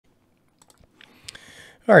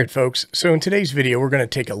All right, folks, so in today's video, we're going to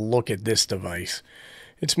take a look at this device.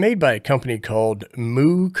 It's made by a company called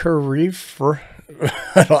Mookeerf.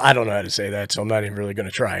 I don't know how to say that, so I'm not even really going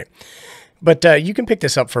to try it. But you can pick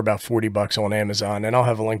this up for about 40 bucks on Amazon, and I'll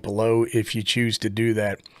have a link below if you choose to do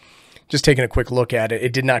that. Just taking a quick look at it,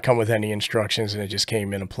 it did not come with any instructions, and it just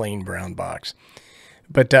came in a plain brown box.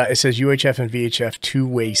 But it says UHF and VHF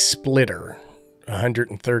two-way splitter,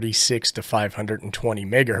 136 to 520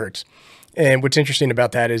 megahertz. And what's interesting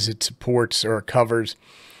about that is it supports or covers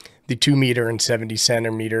the 2 meter and 70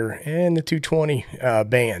 centimeter and the 220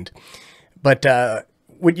 band. But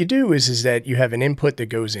what you do is that you have an input that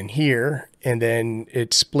goes in here, and then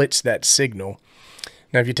it splits that signal.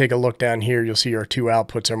 Now, if you take a look down here, you'll see our two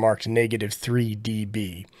outputs are marked -3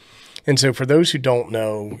 dB. And so for those who don't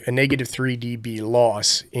know, a -3 dB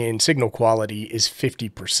loss in signal quality is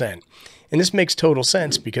 50%. And this makes total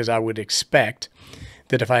sense because I would expect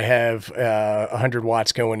that if I have 100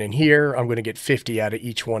 watts going in here, I'm going to get 50 out of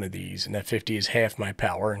each one of these. And that 50 is half my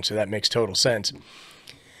power. And so that makes total sense.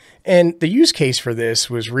 And the use case for this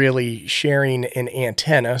was really sharing an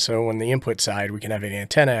antenna. So on the input side, we can have an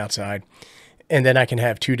antenna outside. And then I can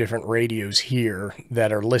have two different radios here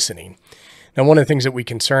that are listening. Now, one of the things that we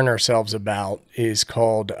concern ourselves about is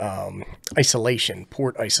called isolation,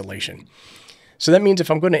 port isolation. So that means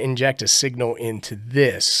if I'm going to inject a signal into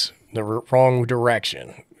this, the wrong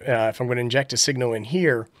direction, if I'm going to inject a signal in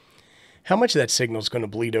here, how much of that signal is going to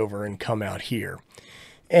bleed over and come out here?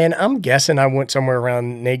 And I'm guessing I went somewhere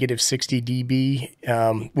around -60 dB,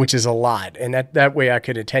 which is a lot. And that way I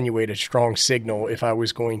could attenuate a strong signal if I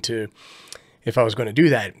was going to do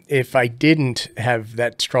that. If I didn't have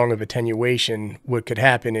that strong of attenuation, what could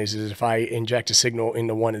happen is if I inject a signal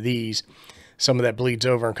into one of these, some of that bleeds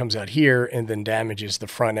over and comes out here and then damages the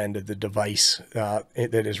front end of the device that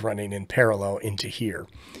is running in parallel into here.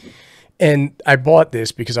 And I bought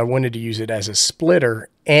this because I wanted to use it as a splitter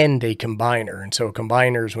and a combiner. And so a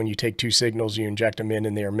combiner is when you take two signals, you inject them in,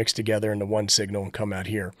 and they are mixed together into one signal and come out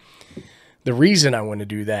here. The reason I want to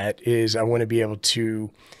do that is I want to be able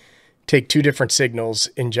to take two different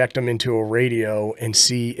signals, inject them into a radio, and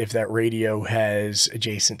see if that radio has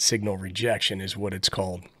adjacent signal rejection is what it's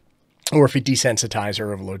called, or if it desensitizes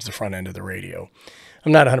or overloads the front end of the radio.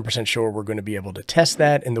 I'm not 100% sure we're going to be able to test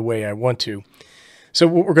that in the way I want to. So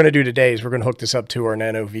what we're going to do today is we're going to hook this up to our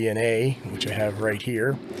NanoVna, which I have right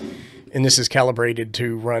here. And this is calibrated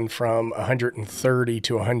to run from 130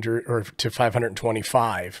 to 100 or to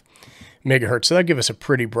 525 megahertz. So that'll give us a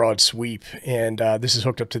pretty broad sweep. And this is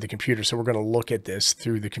hooked up to the computer. So we're going to look at this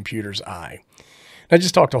through the computer's eye. I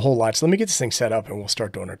just talked a whole lot. So let me get this thing set up and we'll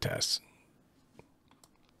start doing our tests.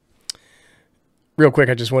 Real quick,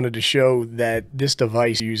 I just wanted to show that this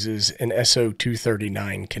device uses an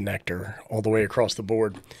SO239 connector all the way across the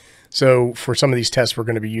board. So for some of these tests, we're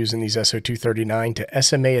going to be using these SO239 to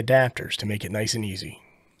SMA adapters to make it nice and easy.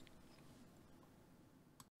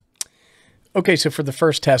 Okay, so for the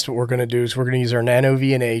first test, what we're going to do is we're going to use our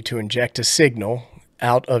NanoVna to inject a signal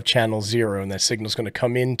out of channel 0, and that signal is going to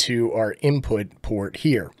come into our input port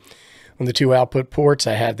here. On the two output ports,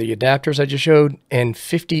 I have the adapters I just showed and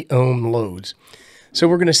 50 ohm loads. So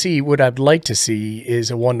we're going to see, what I'd like to see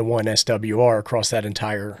is a 1-to-1 SWR across that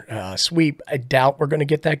entire sweep. I doubt we're going to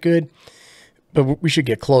get that good, but we should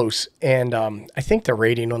get close. And I think the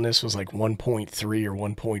rating on this was like 1.3 or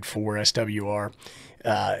 1.4 SWR.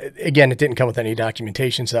 Again, it didn't come with any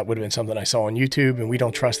documentation, so that would have been something I saw on YouTube, and we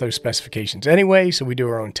don't trust those specifications anyway, so we do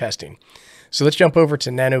our own testing. So let's jump over to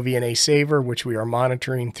NanoVna Saver, which we are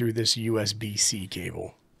monitoring through this USB-C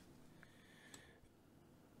cable.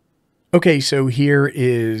 Okay, so here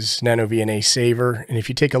is NanoVna Saver, and if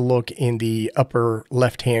you take a look in the upper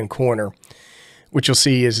left-hand corner, what you'll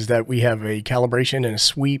see is that we have a calibration and a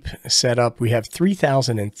sweep set up. We have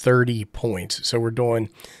 3,030 points, so we're doing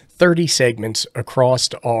 30 segments across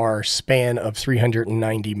our span of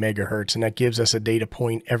 390 megahertz, and that gives us a data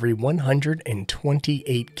point every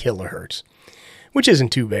 128 kilohertz, which isn't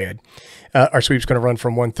too bad. Our sweep's going to run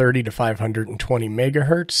from 130 to 520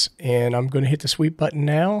 megahertz, and I'm going to hit the sweep button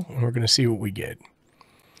now, and we're going to see what we get.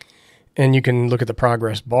 And you can look at the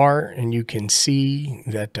progress bar, and you can see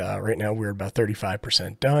that right now we're about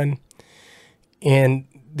 35% done. And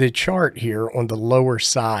the chart here on the lower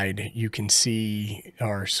side, you can see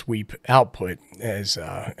our sweep output as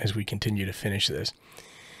we continue to finish this.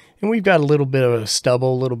 And we've got a little bit of a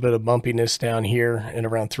stubble, a little bit of bumpiness down here in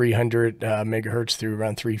around 300 megahertz through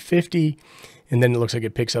around 350. And then it looks like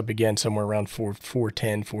it picks up again somewhere around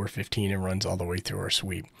 410, 415 and runs all the way through our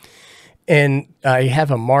sweep. And I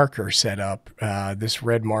have a marker set up, this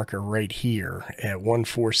red marker right here at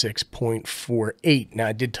 146.48. Now,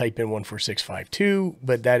 I did type in 14652,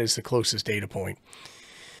 but that is the closest data point.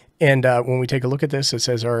 And when we take a look at this, it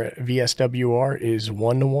says our VSWR is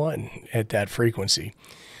 1-to-1 at that frequency.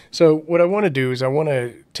 So what I want to do is I want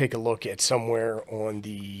to take a look at somewhere on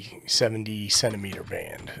the 70 centimeter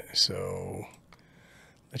band. So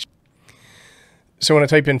when I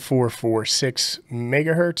type in 446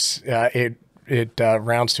 megahertz, it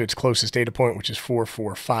rounds to its closest data point, which is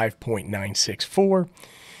 445.964.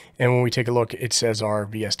 And when we take a look, it says our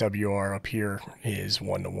VSWR up here is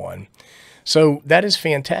 1-to-1. So that is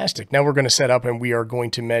fantastic. Now we're going to set up and we are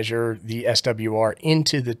going to measure the SWR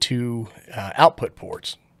into the two output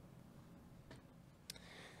ports.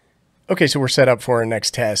 Okay, so we're set up for our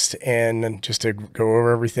next test, and just to go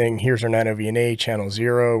over everything, here's our NanoVna channel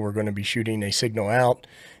 0. We're going to be shooting a signal out.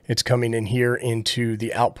 It's coming in here into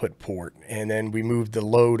the output port, and then we move the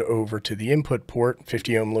load over to the input port,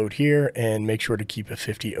 50 ohm load here, and make sure to keep a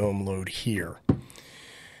 50 ohm load here.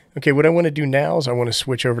 Okay, what I want to do now is I want to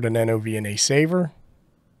switch over to NanoVna Saver.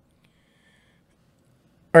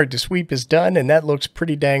 All right, the sweep is done, and that looks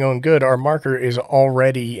pretty dang on good. Our marker is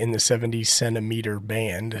already in the 70 centimeter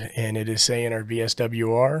band, and it is saying our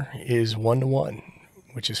VSWR is 1-to-1,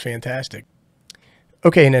 which is fantastic.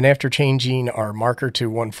 Okay, and then after changing our marker to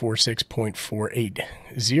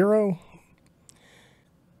 146.480,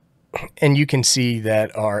 and you can see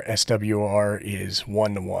that our SWR is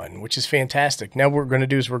 1-to-1, which is fantastic. Now what we're going to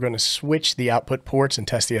do is we're going to switch the output ports and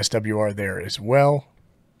test the SWR there as well.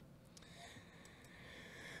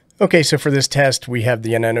 Okay, so for this test, we have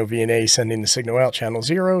the NanoVna sending the signal out channel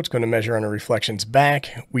 0. It's going to measure on the reflections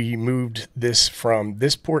back. We moved this from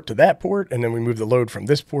this port to that port, and then we moved the load from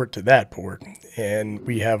this port to that port. And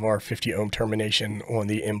we have our 50 ohm termination on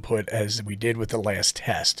the input as we did with the last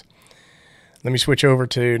test. Let me switch over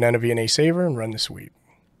to NanoVna Saver and run the sweep.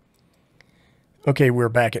 Okay, we're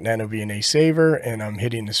back at NanoVna Saver, and I'm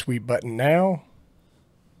hitting the sweep button now.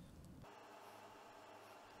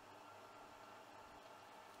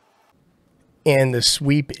 And the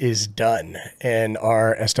sweep is done, and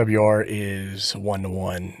our SWR is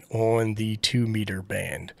 1-to-1 on the 2 meter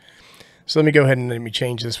band. So let me go ahead and let me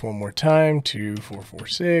change this one more time to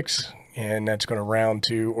 446, and that's going to round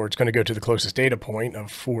to, or it's going to go to the closest data point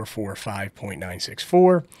of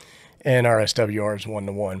 445.964, and our SWR is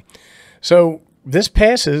 1-to-1. So this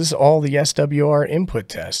passes all the SWR input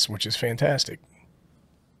tests, which is fantastic.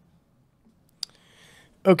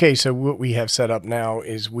 Okay, so what we have set up now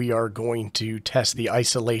is we are going to test the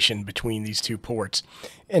isolation between these two ports.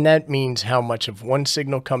 And that means how much of one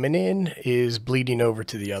signal coming in is bleeding over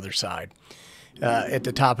to the other side. At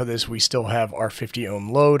the top of this, we still have our 50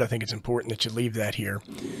 ohm load. I think it's important that you leave that here.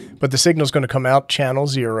 But the signal is going to come out channel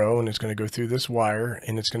 0, and it's going to go through this wire,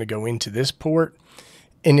 and it's going to go into this port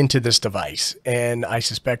and into this device. And I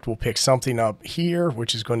suspect we'll pick something up here,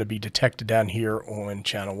 which is going to be detected down here on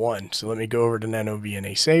channel 1. So let me go over to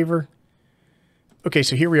NanoVna Saver. Okay,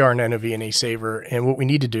 so here we are in NanoVna Saver, and what we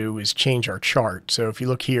need to do is change our chart. So if you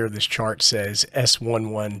look here, this chart says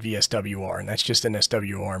S11 VSWR, and that's just an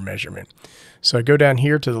SWR measurement. So I go down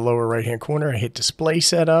here to the lower right-hand corner, I hit Display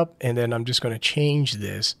Setup, and then I'm just going to change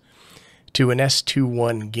this to an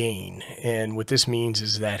S21 gain. And what this means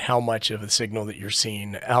is that how much of the signal that you're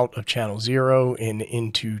seeing out of channel 0 and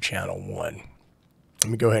into channel 1. Let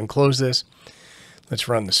me go ahead and close this. Let's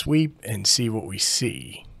run the sweep and see what we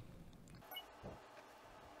see.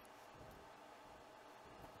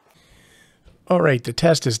 All right, the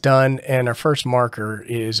test is done, and our first marker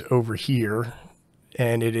is over here,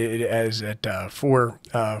 and it is at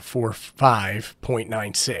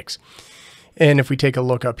 445.96. And if we take a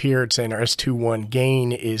look up here, it's saying our S21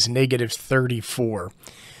 gain is -34,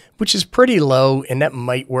 which is pretty low, and that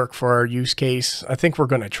might work for our use case. I think we're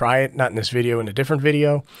going to try it, not in this video, in a different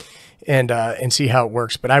video, and see how it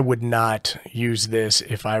works. But I would not use this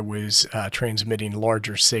if I was transmitting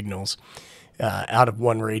larger signals out of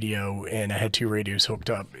one radio, and I had two radios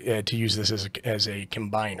hooked up to use this as a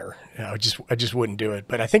combiner. I just wouldn't do it.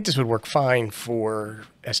 But I think this would work fine for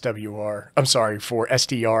for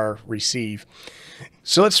SDR receive.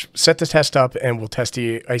 So let's set the test up, and we'll test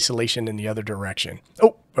the isolation in the other direction.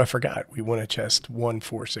 Oh, I forgot. We want to test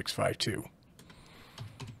 14652.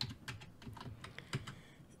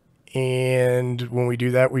 And when we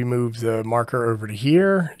do that, we move the marker over to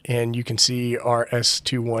here, and you can see our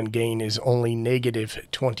S21 gain is only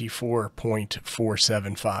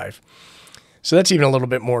 -24.475. So that's even a little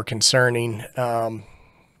bit more concerning.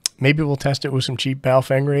 Maybe we'll test it with some cheap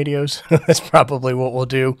Baofeng radios. That's probably what we'll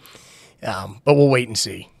do, but we'll wait and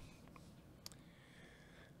see.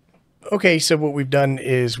 Okay, so what we've done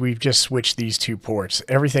is we've just switched these two ports.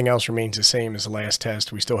 Everything else remains the same as the last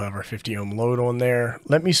test. We still have our 50 ohm load on there.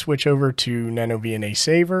 Let me switch over to NanoVna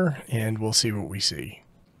Saver and we'll see what we see.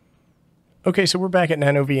 Okay, so we're back at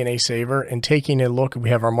NanoVna Saver and taking a look, we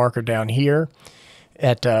have our marker down here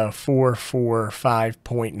at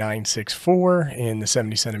 445.964 in the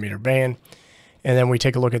 70 centimeter band. And then we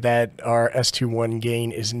take a look at that, our S21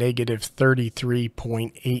 gain is negative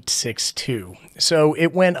 33.862. So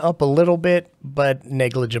it went up a little bit, but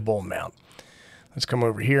negligible amount. Let's come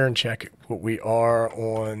over here and check what we are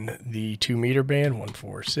on the 2 meter band,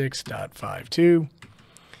 146.52.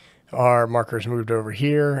 Our marker's moved over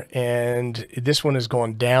here, and this one has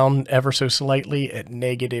gone down ever so slightly at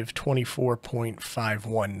negative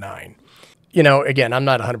 24.519. You know, again, I'm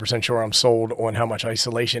not 100% sure I'm sold on how much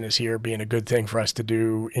isolation is here being a good thing for us to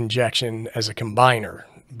do injection as a combiner.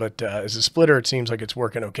 But as a splitter, it seems like it's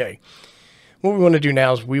working okay. What we want to do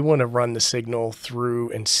now is we want to run the signal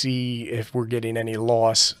through and see if we're getting any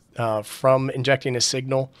loss from injecting a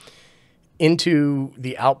signal into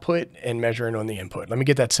the output and measuring on the input. Let me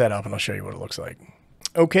get that set up and I'll show you what it looks like.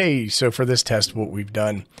 Okay, so for this test, what we've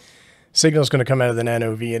done, signal is going to come out of the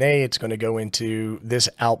NanoVna. It's going to go into this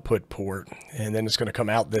output port, and then it's going to come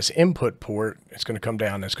out this input port. It's going to come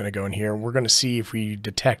down. It's going to go in here. We're going to see if we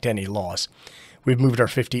detect any loss. We've moved our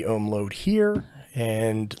 50 ohm load here,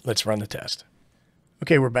 and let's run the test.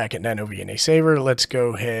 Okay, we're back at NanoVna Saver. Let's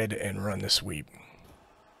go ahead and run the sweep.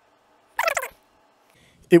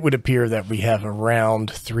 It would appear that we have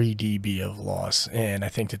around 3 dB of loss, and I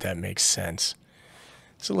think that makes sense.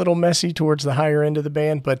 It's a little messy towards the higher end of the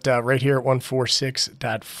band, but right here at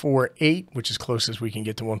 146.48, which is close as we can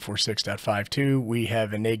get to 146.52, we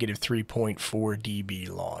have a negative 3.4 dB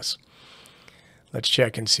loss. Let's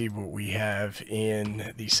check and see what we have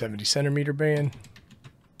in the 70 centimeter band.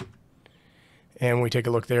 And when we take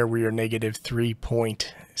a look there, we are negative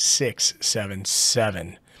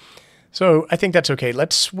 3.677. So I think that's okay.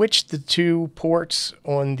 Let's switch the two ports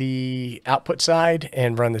on the output side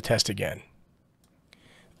and run the test again.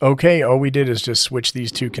 Okay, all we did is just switch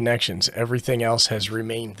these two connections. Everything else has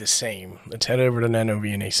remained the same. Let's head over to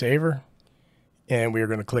NanoVna Saver, and we are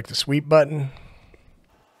going to click the sweep button.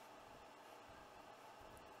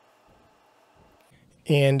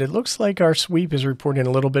 And it looks like our sweep is reporting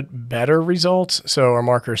a little bit better results. So our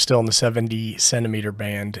marker is still in the 70 centimeter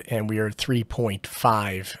band, and we are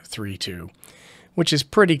 3.532, which is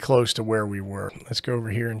pretty close to where we were. Let's go over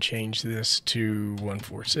here and change this to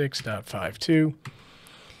 146.52.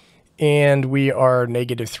 And we are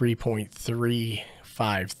negative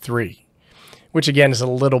 3.353, which again is a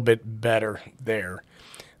little bit better there.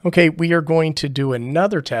 Okay, we are going to do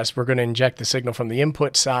another test. We're going to inject the signal from the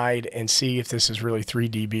input side and see if this is really 3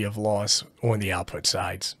 dB of loss on the output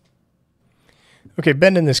sides. Okay,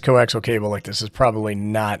 bending this coaxial cable like this is probably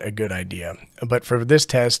not a good idea. But for this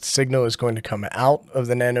test, signal is going to come out of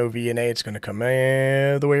the NanoVna. It's going to come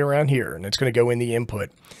all the way around here, and it's going to go in the input.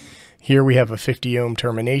 Here we have a 50 ohm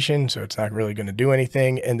termination, so it's not really going to do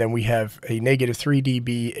anything. And then we have a negative 3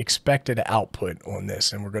 dB expected output on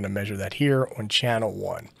this, and we're going to measure that here on channel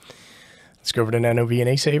 1. Let's go over to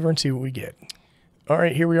NanoVna Saver and see what we get. All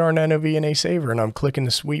right, here we are in NanoVna Saver, and I'm clicking the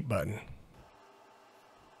sweep button.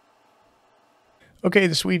 Okay,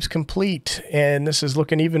 the sweep's complete, and this is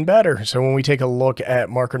looking even better. So when we take a look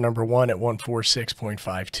at marker number 1 at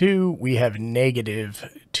 146.52, we have negative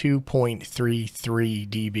 2.33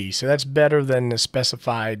 dB. So that's better than the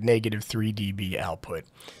specified negative 3 dB output.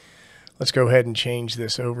 Let's go ahead and change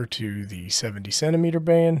this over to the 70 centimeter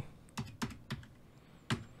band.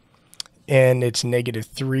 And it's negative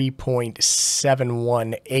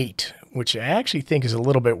 3.718, which I actually think is a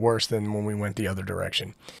little bit worse than when we went the other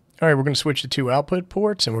direction. All right, we're going to switch to 2 output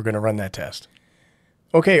ports, and we're going to run that test.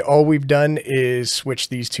 Okay, all we've done is switch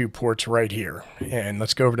these 2 ports right here. And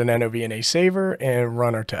let's go over to NanoVna Saver and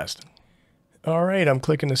run our test. All right, I'm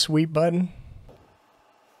clicking the sweep button.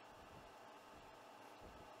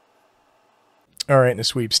 All right, and the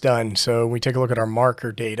sweep's done. So when we take a look at our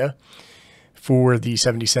marker data for the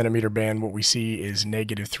 70 centimeter band, what we see is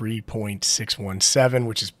negative 3.617,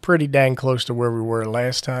 which is pretty dang close to where we were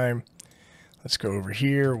last time. Let's go over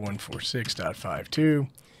here, 146.52,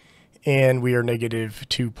 and we are negative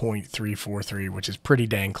 2.343, which is pretty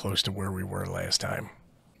dang close to where we were last time.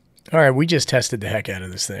 All right, we just tested the heck out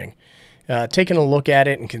of this thing. Taking a look at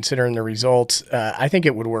it and considering the results, I think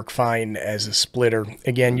it would work fine as a splitter.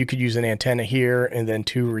 Again, you could use an antenna here and then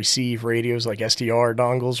 2 receive radios like SDR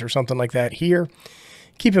dongles or something like that here.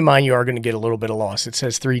 Keep in mind you are going to get a little bit of loss. It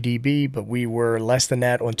says 3 dB, but we were less than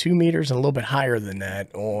that on 2 meters and a little bit higher than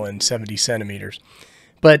that on 70 centimeters.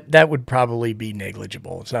 but that would probably be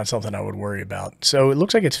negligible. It's not something I would worry about. So it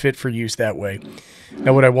looks like it's fit for use that way.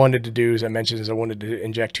 Now what I wanted to do, as I mentioned, is I wanted to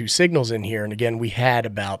inject 2 signals in here. And again, we had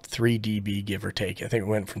about 3 dB, give or take. I think it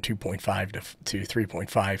went from 2.5 to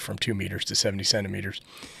 3.5 from 2 meters to 70 centimeters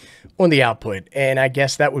on the output. And I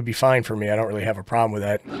guess that would be fine for me. I don't really have a problem with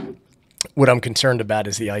that. What I'm concerned about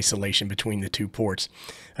is the isolation between the 2 ports.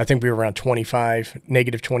 I think we were around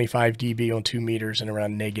negative 25 dB on 2 meters and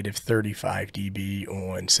around negative 35 dB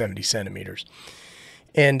on 70 centimeters.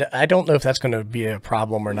 And I don't know if that's going to be a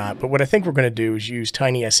problem or not, but what I think we're going to do is use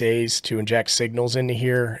tiny SAs to inject signals into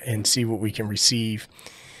here and see what we can receive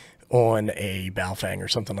on a Baofeng or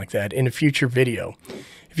something like that in a future video.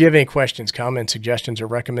 If you have any questions, comments, suggestions, or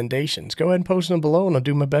recommendations, go ahead and post them below and I'll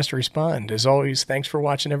do my best to respond. As always, thanks for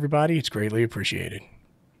watching, everybody. It's greatly appreciated.